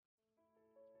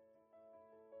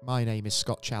My name is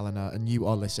Scott Challoner, and you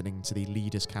are listening to the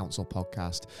Leaders Council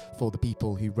podcast for the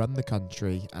people who run the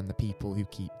country and the people who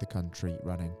keep the country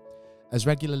running. As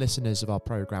regular listeners of our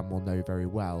programme will know very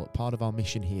well, part of our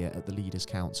mission here at the Leaders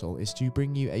Council is to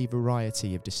bring you a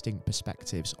variety of distinct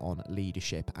perspectives on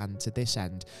leadership, and to this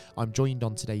end, I'm joined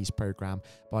on today's programme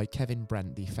by Kevin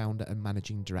Brent, the founder and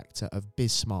managing director of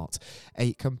BizSmart,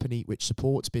 a company which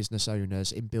supports business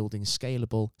owners in building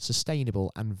scalable,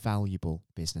 sustainable and valuable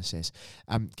businesses.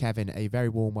 Kevin, a very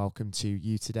warm welcome to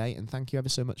you today, and thank you ever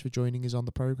so much for joining us on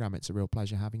the programme. It's a real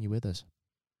pleasure having you with us.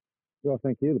 Well,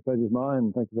 thank you. The pleasure's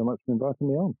mine. Thank you very much for inviting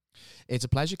me on. It's a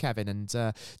pleasure, Kevin. And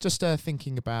just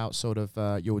thinking about sort of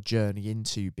your journey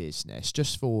into business,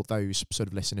 just for those sort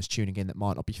of listeners tuning in that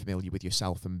might not be familiar with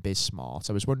yourself and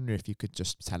BizSmart, I was wondering if you could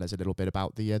just tell us a little bit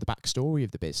about the backstory of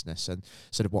the business and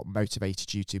sort of what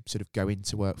motivated you to sort of go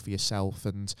into work for yourself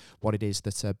and what it is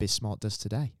that BizSmart does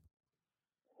today.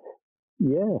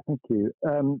 Yeah, thank you.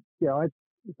 I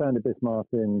founded BizSmart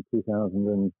in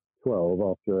 2012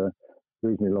 after a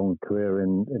reasonably long career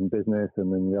in business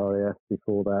and in the RAF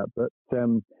before that. But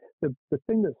the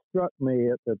thing that struck me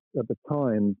at the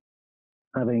time,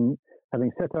 having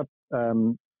set up a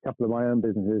couple of my own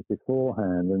businesses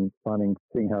beforehand and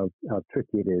seeing how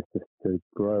tricky it is to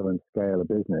grow and scale a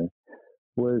business,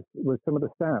 was some of the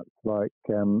stats, like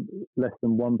less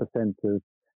than 1% of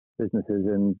businesses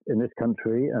in this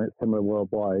country, and it's similar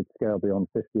worldwide, scale beyond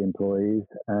 50 employees,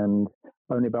 and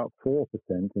only about 4%,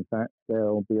 in fact,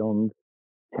 scale beyond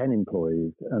 10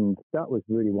 employees. And that was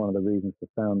really one of the reasons for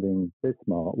founding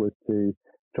BizSmart, was to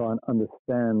try and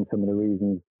understand some of the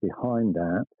reasons behind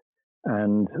that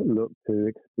and look to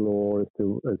explore as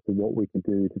to what we could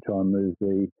do to try and move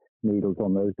the needles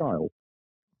on those dials.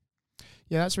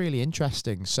 Yeah, that's really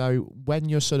interesting. So when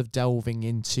you're sort of delving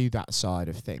into that side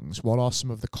of things, what are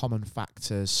some of the common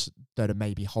factors that are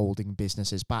maybe holding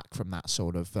businesses back from that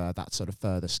sort of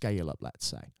further scale up, let's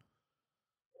say?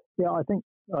 Yeah, I think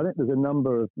there's a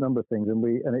number of things,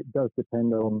 and it does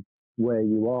depend on where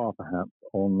you are, perhaps,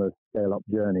 on the scale up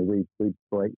journey. We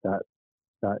break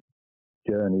that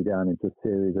journey down into a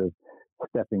series of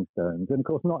stepping stones, and of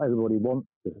course, not everybody wants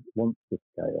to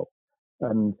scale.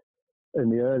 And in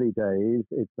the early days,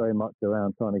 it's very much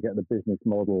around trying to get the business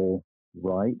model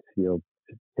right, your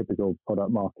typical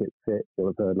product market fit, that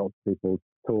I've heard lots of people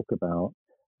talk about.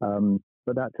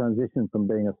 But that transition from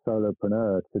being a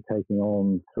solopreneur to taking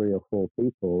on 3 or 4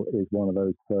 people is one of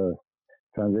those first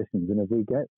transitions. And if we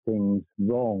get things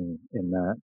wrong in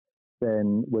that,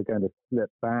 then we're going to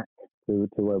slip back to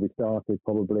where we started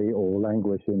probably, or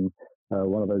languish in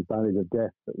one of those valleys of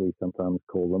death that we sometimes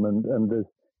call them. And there's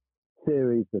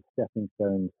series of stepping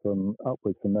stones from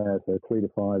upwards from there. So 3 to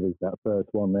 5 is that first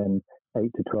one, then 8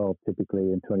 to 12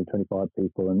 typically, and 20, 25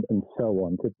 people, and so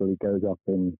on. Typically goes up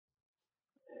in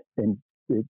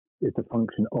it's a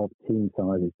function of team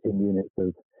sizes, team units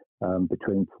of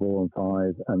between 4 and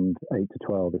 5, and 8 to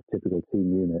 12 is typical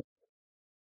team units.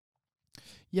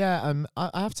 Yeah,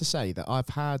 I have to say that I've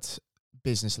had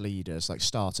business leaders, like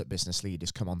startup business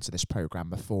leaders, come onto this program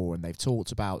before, and they've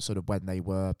talked about sort of when they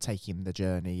were taking the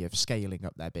journey of scaling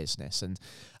up their business. And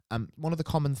one of the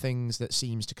common things that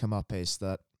seems to come up is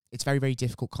that it's very, very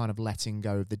difficult kind of letting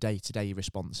go of the day-to-day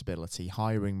responsibility,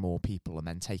 hiring more people, and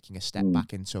then taking a step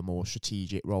back into a more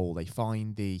strategic role. They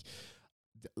find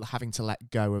having to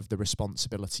let go of the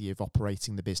responsibility of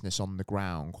operating the business on the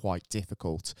ground quite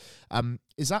difficult.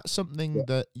 Is that something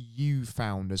that you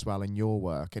found as well in your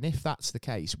work? And if that's the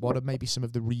case, what are maybe some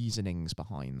of the reasonings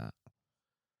behind that?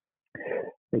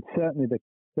 It's certainly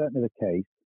the case.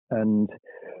 And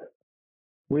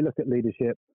we look at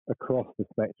leadership across the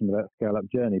spectrum of that scale-up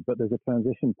journey, but there's a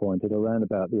transition point at around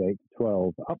about the 8 to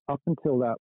 12. Up until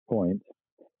that point,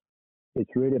 it's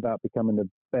really about becoming the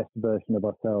best version of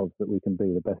ourselves that we can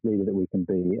be, the best leader that we can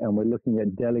be. And we're looking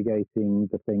at delegating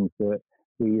the things that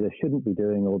we either shouldn't be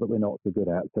doing or that we're not so good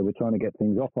at. So we're trying to get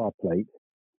things off our plate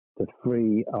to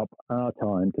free up our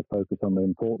time to focus on the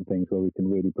important things where we can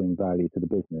really bring value to the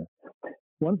business.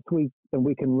 Once we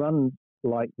can run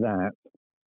like that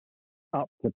up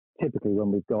to typically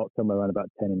when we've got somewhere around about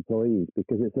 10 employees,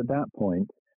 because it's at that point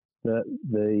that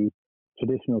the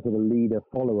traditional sort of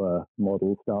leader-follower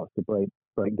model starts to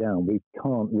break down. We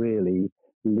can't really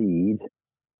lead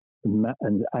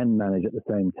and manage at the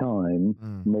same time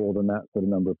more than that sort of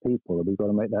number of people. We've got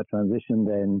to make that transition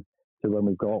then to when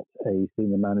we've got a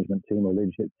senior management team or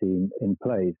leadership team in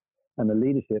place. And the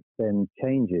leadership then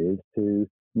changes to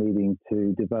needing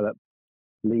to develop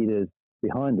leaders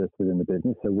behind us within the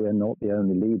business, so we're not the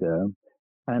only leader.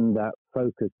 And that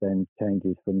focus then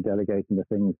changes from delegating the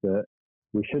things that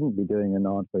we shouldn't be doing and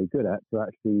aren't very good at, to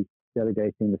actually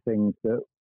delegating the things that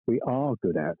we are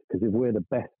good at. Because if we're the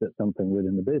best at something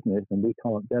within the business and we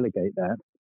can't delegate that,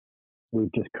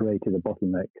 we've just created a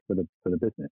bottleneck for the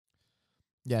business.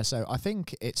 Yeah, so I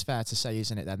think it's fair to say,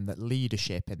 isn't it, then, that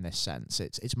leadership in this sense,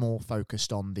 it's more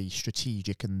focused on the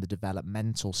strategic and the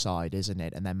developmental side, isn't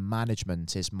it? And then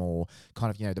management is more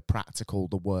kind of, the practical,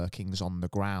 the workings on the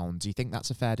ground. Do you think that's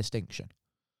a fair distinction?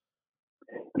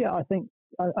 Yeah, I think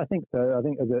so. I think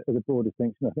as a broad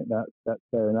distinction, I think that's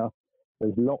fair enough.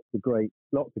 There's lots of great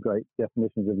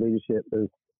definitions of leadership.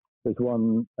 There's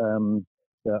one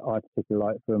that I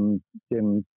particularly like from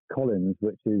Jim Collins,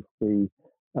 which is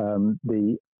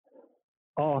the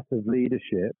art of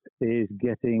leadership is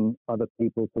getting other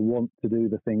people to want to do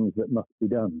the things that must be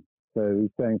done. So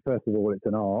he's saying, first of all, it's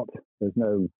an art. There's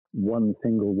no one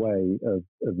single way of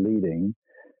leading,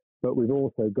 but we've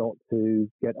also got to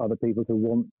get other people to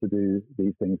want to do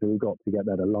these things. So we've got to get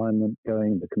that alignment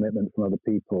going, the commitment from other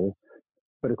people.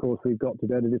 But of course, we've got to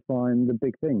be able to define the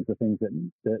big things, the things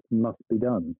that must be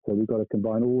done. So we've got to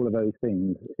combine all of those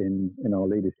things in our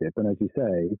leadership. And as you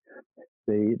say,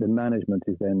 the management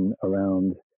is then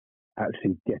around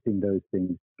actually getting those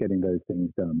things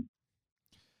done.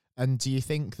 And do you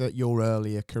think that your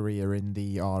earlier career in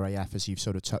the RAF, as you've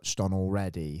sort of touched on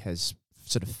already, has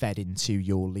sort of fed into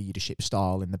your leadership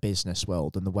style in the business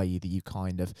world and the way that you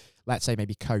kind of, let's say,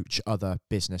 maybe coach other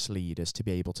business leaders to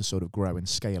be able to sort of grow and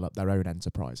scale up their own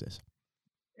enterprises?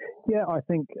 Yeah, I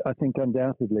think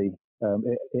undoubtedly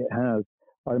it has.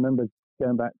 I remember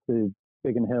going back to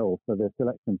Biggin Hill for the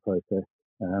selection process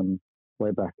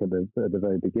way back at the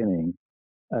very beginning,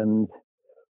 and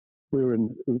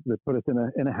they put us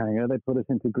in a hangar. They put us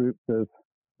into groups of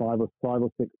five or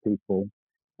six people,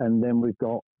 and then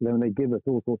they give us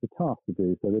all sorts of tasks to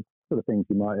do. So the sort of things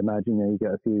you might imagine. You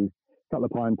get a couple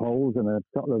of pine poles and a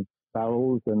couple of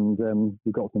barrels, and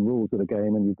you've got some rules of the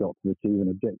game, and you've got to achieve an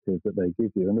objective that they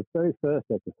give you. And the very first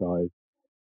exercise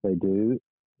they do,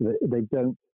 they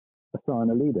don't assign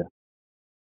a leader.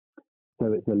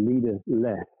 So it's a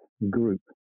leader-less group.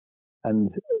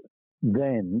 And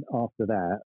then after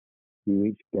that, you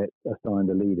each get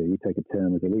assigned a leader. You take a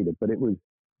turn as a leader. But it was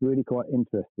really quite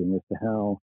interesting as to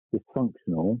how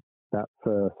dysfunctional that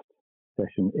first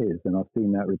session is. And I've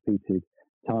seen that repeated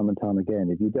time and time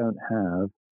again. If you don't have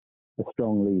a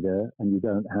strong leader and you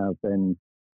don't have then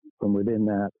from within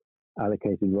that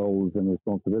allocated roles and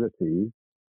responsibilities,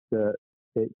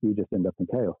 you just end up in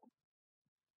chaos.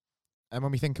 And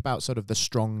when we think about sort of the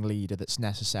strong leader that's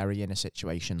necessary in a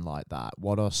situation like that,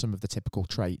 what are some of the typical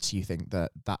traits you think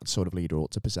that sort of leader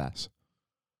ought to possess?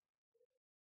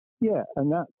 Yeah, and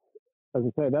that's, as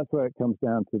I say, that's where it comes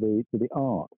down to the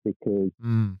art, because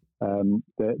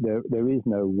there is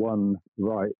no one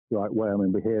right way. I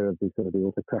mean, we hear of the sort of the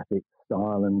autocratic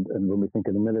style, and when we think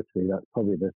of the military, that's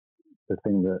probably the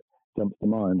thing that jumps to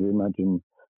mind. We imagine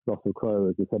Russell Crowe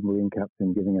as the submarine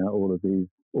captain giving out all of these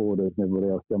orders and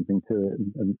everybody else jumping to it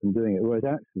and doing it. Whereas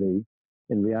actually,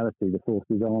 in reality, the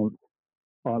forces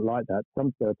aren't like that.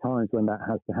 There are times when that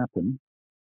has to happen.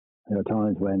 There are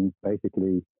times when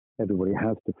basically everybody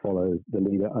has to follow the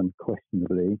leader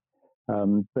unquestionably.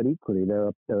 But equally, there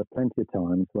are plenty of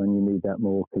times when you need that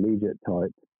more collegiate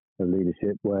type of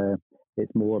leadership, where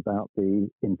it's more about the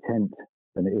intent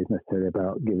than it is necessarily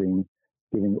about giving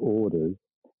orders.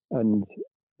 And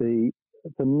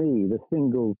for me, the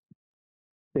single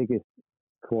biggest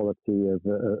quality of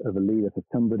a leader, for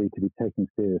somebody to be taken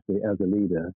seriously as a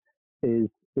leader, is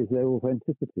their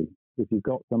authenticity. If you've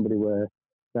got somebody where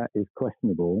that is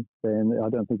questionable, then I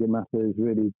don't think it matters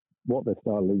really what their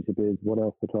style of leadership is, what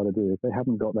else they try to do. If they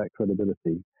haven't got that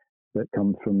credibility that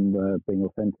comes from being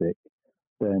authentic,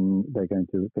 then they're going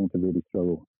to really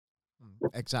struggle.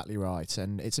 Exactly right.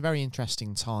 And it's a very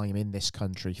interesting time in this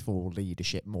country for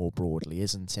leadership more broadly,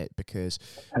 isn't it? Because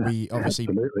we obviously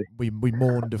we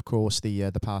mourned, of course,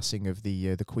 the passing of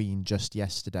the Queen just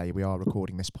yesterday. We are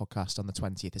recording this podcast on the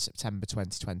 20th of September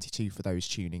 2022 for those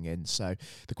tuning in. So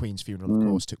the Queen's funeral, of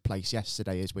course, took place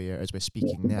yesterday as we're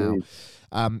speaking now.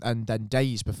 And then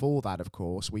days before that, of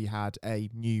course, we had a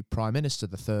new Prime Minister,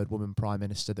 the third woman Prime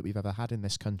Minister that we've ever had in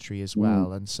this country as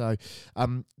well. And so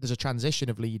there's a transition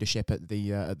of leadership at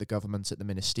the government at the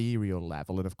ministerial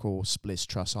level, and of course Liz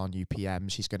Truss, our new PM,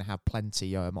 she's going to have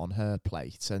plenty on her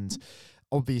plate, and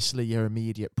obviously her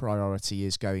immediate priority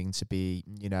is going to be,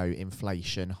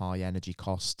 inflation, high energy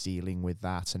costs, dealing with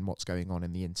that and what's going on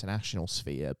in the international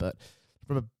sphere. But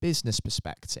from a business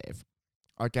perspective,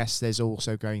 I guess there's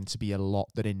also going to be a lot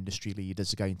that industry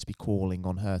leaders are going to be calling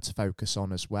on her to focus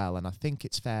on as well. And I think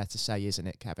it's fair to say, isn't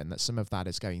it, Kevin, that some of that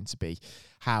is going to be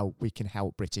how we can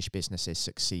help British businesses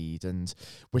succeed. And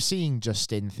we're seeing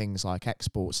just in things like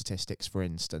export statistics, for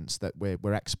instance, that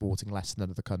we're exporting less than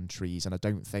other countries. And I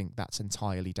don't think that's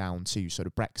entirely down to sort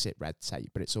of Brexit red tape,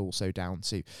 but it's also down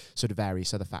to sort of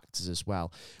various other factors as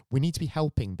well. We need to be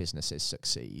helping businesses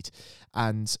succeed.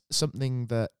 And something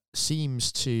that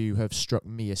seems to have struck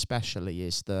me especially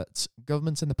is that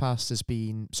government in the past has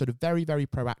been sort of very, very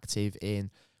proactive in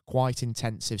quite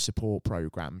intensive support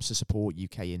programs to support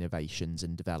UK innovations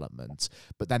and development.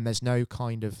 But then there's no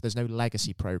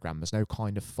legacy program, there's no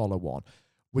kind of follow on.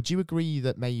 Would you agree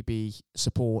that maybe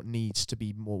support needs to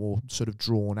be more sort of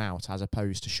drawn out as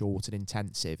opposed to short and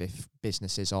intensive if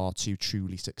businesses are to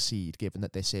truly succeed, given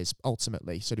that this is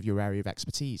ultimately sort of your area of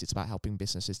expertise? It's about helping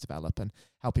businesses develop and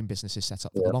helping businesses set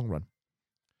up for the long run.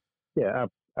 Yeah,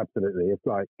 absolutely. It's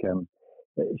like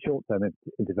short-term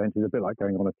interventions, a bit like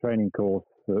going on a training course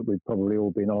that we've probably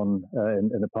all been on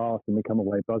in the past, and we come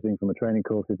away buzzing from a training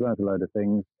course. We've learned a load of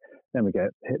things, then we get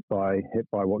hit by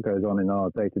what goes on in our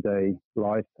day-to-day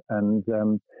life, and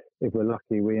if we're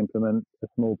lucky, we implement a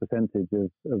small percentage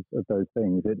of those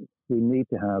things. We need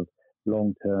to have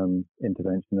long-term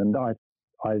intervention, and I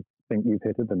think you've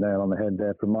hit the nail on the head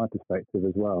there from my perspective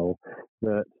as well,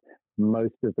 that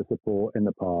most of the support in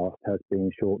the past has been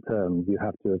short term. You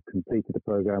have to have completed the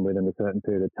program within a certain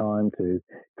period of time to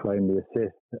claim the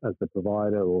assist as the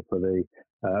provider, or for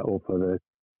the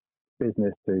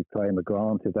business to claim a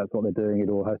grant. If that's what they're doing, it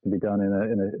all has to be done in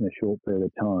a short period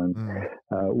of time.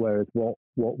 Whereas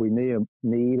what we need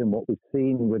and what we've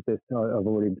seen with this, I've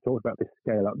already talked about this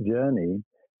scale up journey.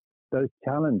 Those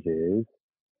challenges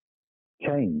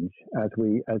change as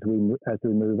we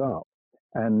move up,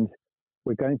 and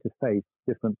we're going to face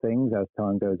different things as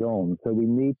time goes on. So we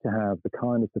need to have the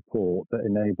kind of support that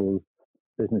enables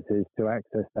businesses to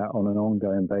access that on an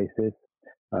ongoing basis,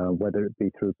 whether it be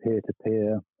through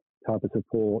peer-to-peer type of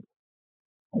support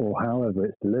or however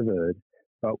it's delivered.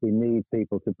 But we need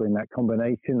people to bring that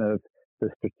combination of the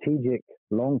strategic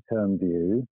long-term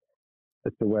view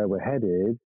as to where we're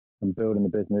headed and building the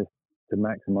business to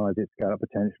maximize its scale-up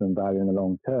potential and value in the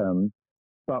long term.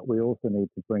 But we also need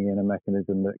to bring in a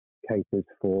mechanism that caters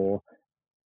for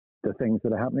the things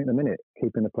that are happening at the minute,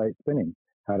 keeping the plate spinning.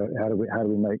 How do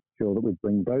we make sure that we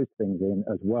bring those things in,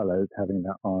 as well as having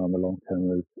that eye on the long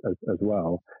term as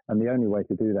well? And the only way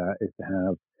to do that is to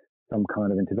have some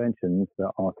kind of interventions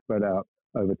that are spread out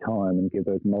over time and give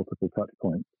those multiple touch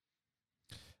points.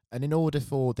 And in order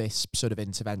for this sort of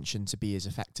intervention to be as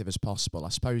effective as possible, I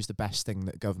suppose the best thing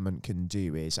that government can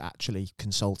do is actually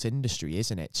consult industry,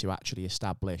 isn't it, to actually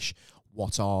establish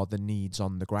what are the needs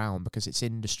on the ground, because it's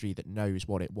industry that knows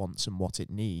what it wants and what it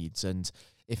needs. And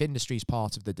if industry is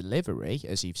part of the delivery,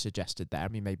 as you've suggested there, I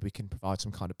mean, maybe we can provide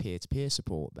some kind of peer-to-peer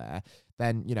support there,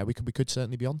 then, you know, we could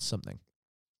certainly be onto something.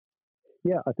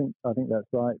 Yeah, I think that's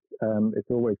right. It's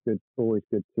always good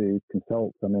to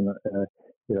consult. I mean,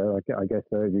 I guess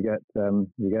so. You get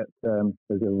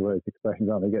there's always expressions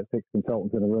out there. You get 6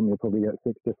 consultants in a room, you'll probably get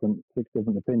six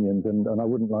different opinions. And I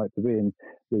wouldn't like to be in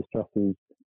Liz Truss's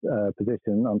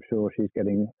position. I'm sure she's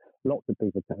getting lots of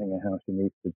people telling her how she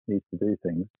needs to do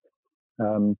things.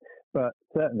 But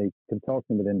certainly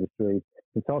consulting with industry,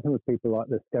 consulting with people like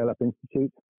the Scale Up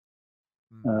Institute.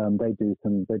 They do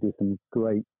some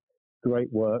great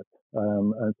work,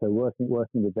 and so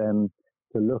working with them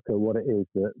to look at what it is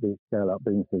that these scale-up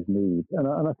businesses need. And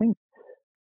I think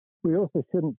we also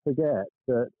shouldn't forget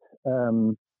that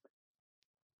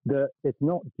that it's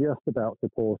not just about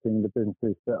supporting the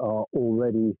businesses that are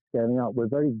already scaling up. We're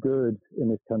very good in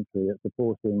this country at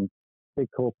supporting big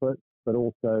corporates, but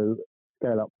also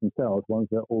scale-ups themselves, ones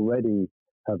that already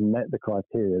have met the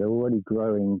criteria. They're already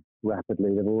growing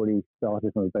rapidly. They've already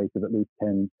started from a base of at least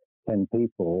 10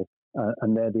 people.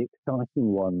 And they're the exciting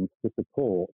ones to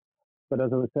support. But as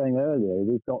I was saying earlier,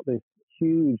 we've got this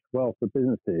huge wealth of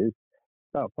businesses,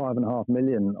 about 5.5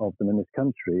 million of them in this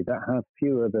country, that have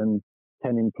fewer than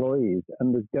 10 employees.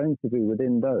 And there's going to be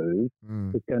within those,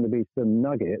 there's going to be some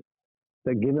nuggets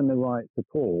that, given the right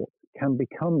support, can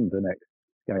become the next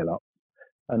scale up.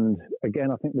 And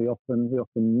again, I think we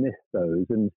often miss those.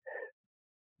 And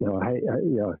I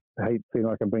hate feeling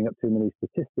like I bring up too many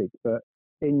statistics, but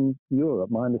in Europe,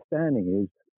 my understanding is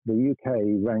the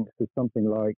UK ranks as something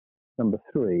like number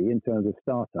 3 in terms of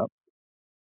startups,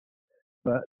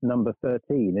 but number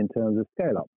 13 in terms of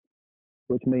scale-up,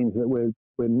 which means that we're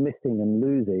missing and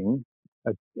losing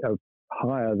a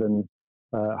higher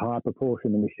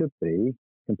proportion than we should be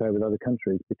compared with other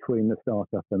countries between the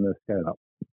startup and the scale-up.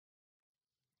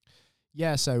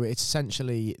 Yeah, so it's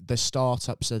essentially the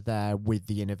startups are there with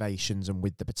the innovations and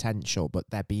with the potential, but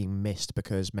they're being missed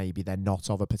because maybe they're not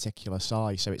of a particular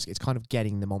size. So it's kind of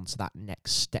getting them onto that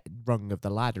next rung of the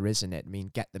ladder, isn't it? I mean,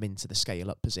 get them into the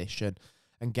scale-up position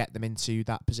and get them into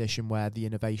that position where the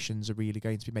innovations are really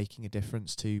going to be making a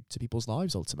difference to people's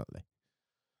lives ultimately.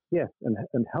 Yes, and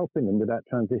helping them with that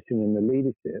transition in the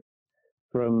leadership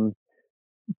from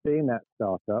being that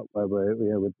startup where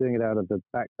we're doing it out of the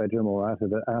back bedroom or out of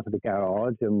the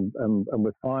garage, and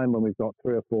we're fine when we've got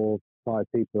 3 or 4, 5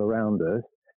 people around us.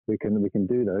 We can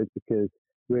do those because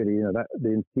really, that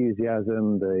the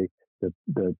enthusiasm, the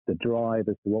drive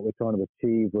as to what we're trying to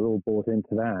achieve, we're all bought into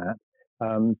that.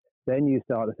 Then you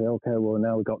start to say, okay, well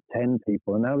now we've got 10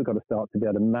 people, and now we've got to start to be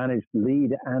able to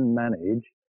lead and manage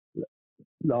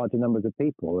larger numbers of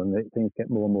people, and things get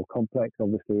more and more complex,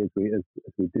 obviously, as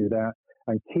we do that.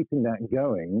 And keeping that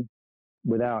going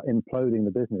without imploding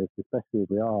the business, especially if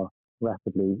we are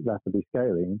rapidly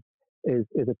scaling, is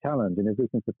a challenge. And if we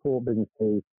can support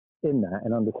businesses in that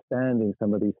and understanding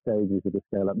some of these stages of the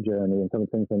scale-up journey and some of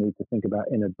the things they need to think about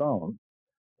in advance,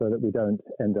 so that we don't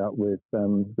end up with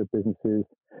businesses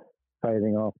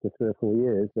failing after 3 or 4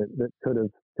 years that could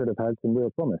have had some real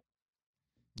promise.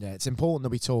 Yeah, it's important that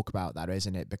we talk about that,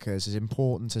 isn't it? Because as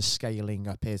important as scaling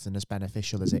up is and as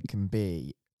beneficial as it can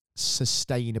be,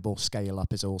 sustainable scale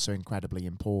up is also incredibly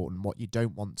important. What you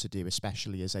don't want to do,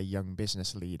 especially as a young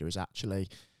business leader, is actually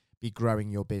be growing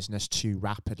your business too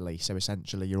rapidly. So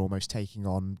essentially you're almost taking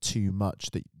on too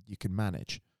much that you can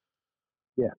manage.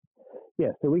 Yeah.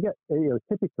 So we get,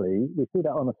 typically we see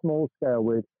that on a small scale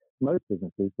with most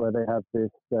businesses where they have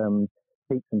this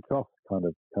peaks and troughs kind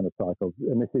of cycle.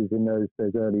 And this is in those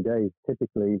early days,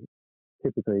 typically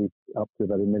up to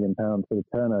about £1 million for the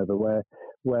turnover,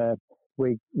 where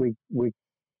we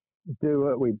do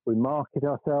it, we market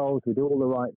ourselves, we do all the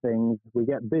right things, we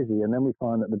get busy, and then we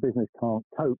find that the business can't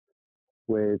cope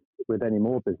with any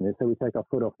more business, so we take our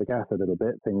foot off the gas a little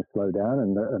bit. Things slow down,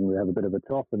 and we have a bit of a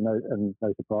trough, and no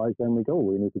surprise, then we go,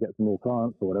 we need to get some more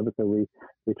clients or whatever, so we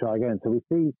try again. So we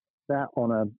see that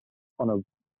on a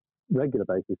regular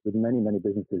basis with many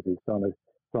businesses who's trying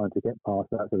to get past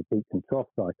that sort of peak and trough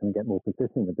cycle and get more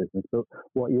consistent in the business. But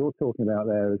what you're talking about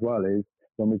there as well is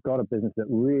when we've got a business that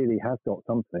really has got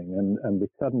something, and we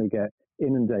suddenly get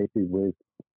inundated with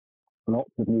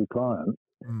lots of new clients.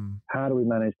 How do we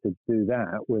manage to do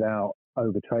that without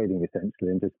over trading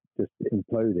essentially and just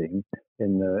imploding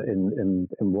in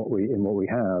what we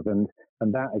have? And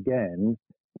that again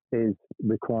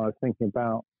requires thinking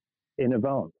about in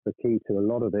advance. The key to a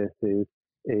lot of this is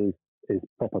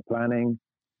proper planning,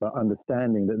 but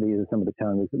understanding that these are some of the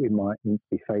challenges that we might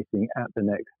be facing at the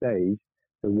next stage.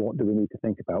 So what do we need to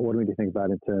think about? What do we need to think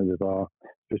about in terms of our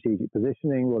strategic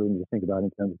positioning? What do we need to think about in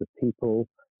terms of the people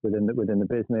within the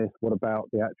business? What about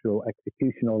the actual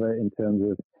execution of it in terms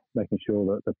of making sure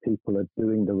that the people are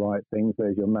doing the right things?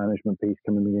 There's your management piece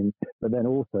coming in. But then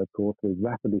also, of course, with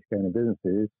rapidly scaling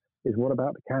businesses, is what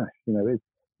about the cash?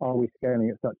 Are we scaling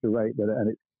at such a rate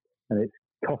that it's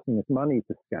costing us money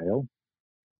to scale?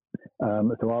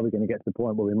 So are we going to get to the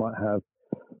point where we might have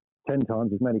 10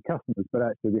 times as many customers, but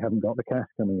actually we haven't got the cash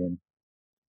coming in?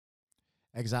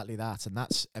 Exactly that. And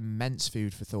that's immense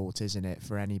food for thought, isn't it,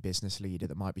 for any business leader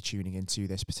that might be tuning into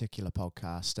this particular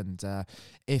podcast. And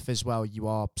if as well you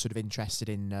are sort of interested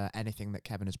in anything that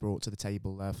Kevin has brought to the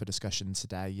table for discussion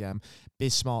today,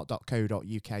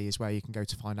 bizsmart.co.uk is where you can go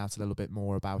to find out a little bit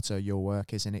more about your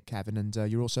work, isn't it, Kevin? And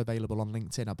you're also available on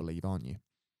LinkedIn, I believe, aren't you?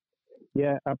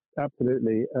 Yeah,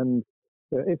 absolutely. And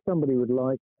if somebody would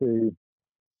like to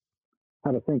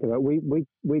have a think about, we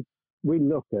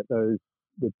look at the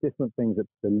different things that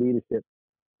the leadership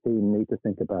team need to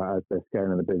think about as they're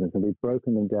scaling the business, and we've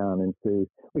broken them down into,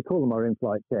 we call them our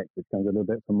in-flight checks, which comes a little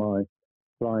bit from my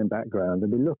flying background,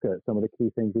 and we look at some of the key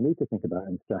things you need to think about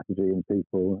in strategy and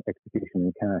people, execution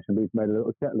and cash, and we've made a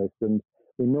little checklist, and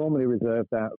we normally reserve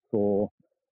that for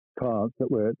clients that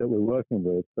we're working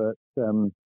with, but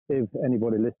if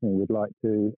anybody listening would like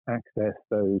to access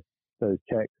those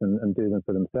checks and do them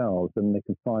for themselves, then they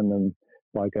can find them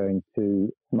by going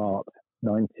to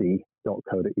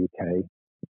smart90.co.uk.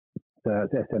 So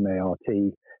that's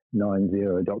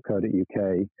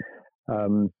SMART90.co.uk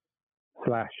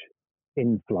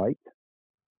 /in-flight.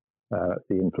 That's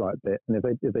the in-flight bit. And if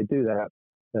they do that,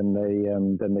 then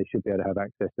they should be able to have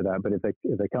access to that. But if they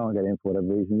can't get in for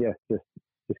whatever reason, yes, just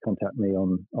contact me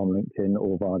on LinkedIn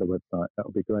or via the website. That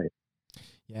would be great.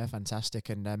 Yeah, fantastic.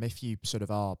 And if you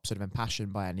are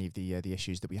impassioned by any of the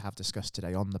issues that we have discussed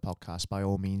today on the podcast, by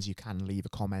all means, you can leave a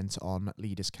comment on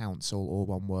Leaders Council or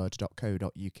one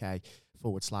word.co.uk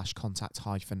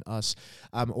uk/contact-us.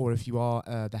 Or if you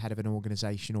are the head of an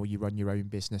organisation or you run your own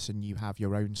business and you have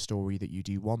your own story that you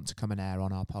do want to come and air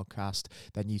on our podcast,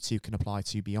 then you too can apply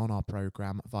to be on our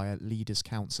programme via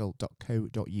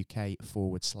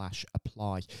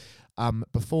leaderscouncil.co.uk/apply.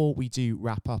 Before we do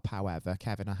wrap up, however,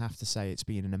 Kevin, I have to say it's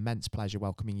been an immense pleasure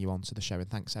welcoming you onto the show, and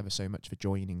thanks ever so much for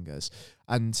joining us.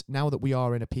 And now that we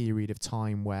are in a period of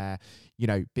time where, you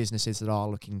know, businesses that are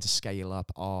looking to scale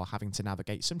up are having to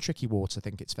navigate some tricky waters, I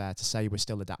think it's fair to say we're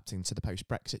still adapting to the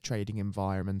post-Brexit trading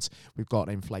environment. We've got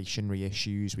inflationary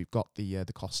issues, we've got the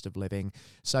cost of living.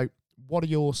 So what are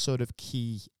your sort of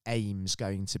key aims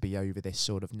going to be over this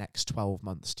sort of next 12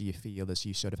 months, do you feel, as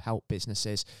you sort of help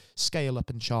businesses scale up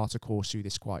and chart a course through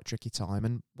this quite tricky time?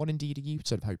 And what indeed are you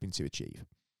sort of hoping to achieve?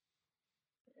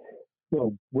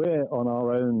 Well, we're on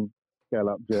our own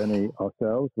scale-up journey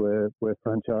ourselves. We're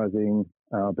franchising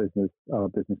our business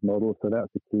model, so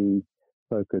that's a key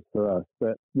focus for us.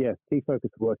 But yes, key focus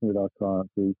of working with our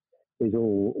clients is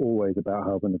always about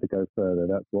helping them to go further.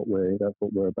 That's what we're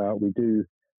about. We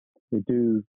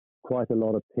do quite a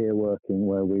lot of peer working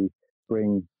where we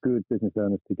bring good business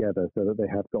owners together so that they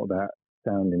have got that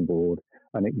sounding board,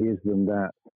 and it gives them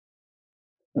that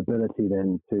ability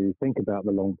then to think about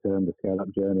the long term, the scale up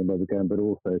journey, where we're going, but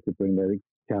also to bring their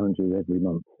challenges every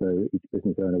month. So each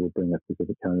business owner will bring a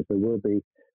specific challenge. So we'll be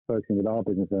focusing with our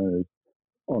business owners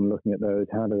on looking at those,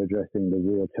 how they're addressing the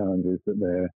real challenges that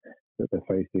they're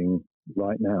facing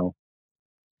right now.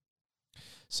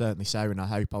 Certainly so, and I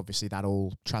hope obviously that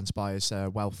all transpires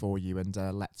well for you, and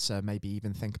let's maybe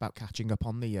even think about catching up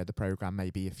on the programme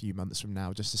maybe a few months from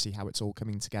now, just to see how it's all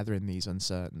coming together in these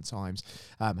uncertain times.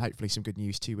 Hopefully some good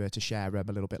news to share a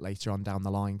little bit later on down the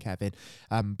line, Kevin.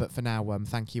 But for now,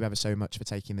 thank you ever so much for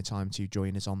taking the time to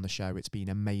join us on the show. It's been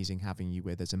amazing having you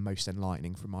with us and most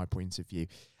enlightening from my point of view.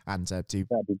 And do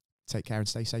take care and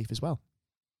stay safe as well.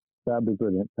 That'd be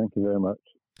brilliant. Thank you very much,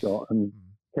 Scott. And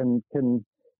can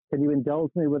you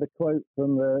indulge me with a quote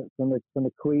from the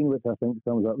Queen, which I think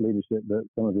sums up leadership that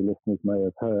some of the listeners may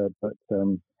have heard, but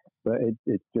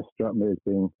it just struck me as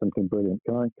being something brilliant.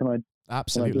 Can I?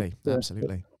 Absolutely, can I just,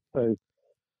 absolutely. So,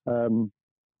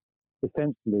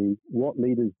 essentially, what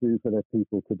leaders do for their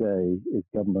people today is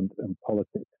government and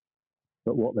politics,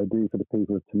 but what they do for the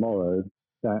people of tomorrow,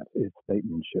 that is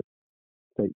statesmanship.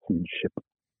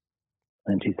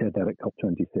 And she said that at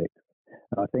COP26.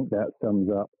 And I think that sums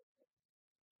up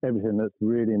everything that's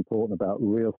really important about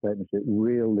real statesmanship,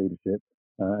 real leadership,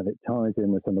 and it ties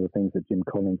in with some of the things that Jim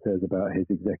Collins says about his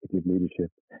executive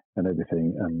leadership and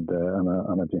everything. And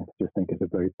I just think it's a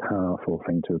very powerful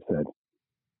thing to have said.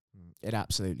 It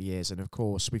absolutely is. And of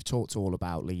course, we've talked all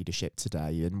about leadership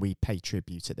today, and we pay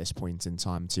tribute at this point in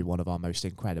time to one of our most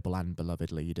incredible and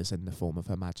beloved leaders in the form of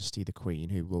Her Majesty the Queen,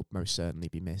 who will most certainly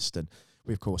be missed. And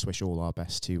we, of course, wish all our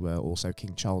best to also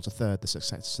King Charles III, the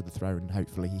successor to the throne, and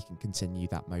hopefully he can continue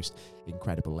that most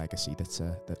incredible legacy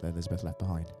that Elizabeth left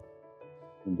behind.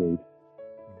 Indeed.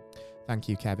 Thank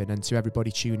you, Kevin. And to everybody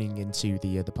tuning into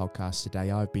the podcast today,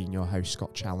 I've been your host,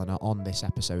 Scott Challoner, on this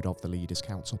episode of the Leaders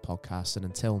Council podcast. And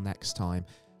until next time,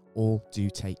 all do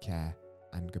take care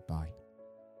and goodbye.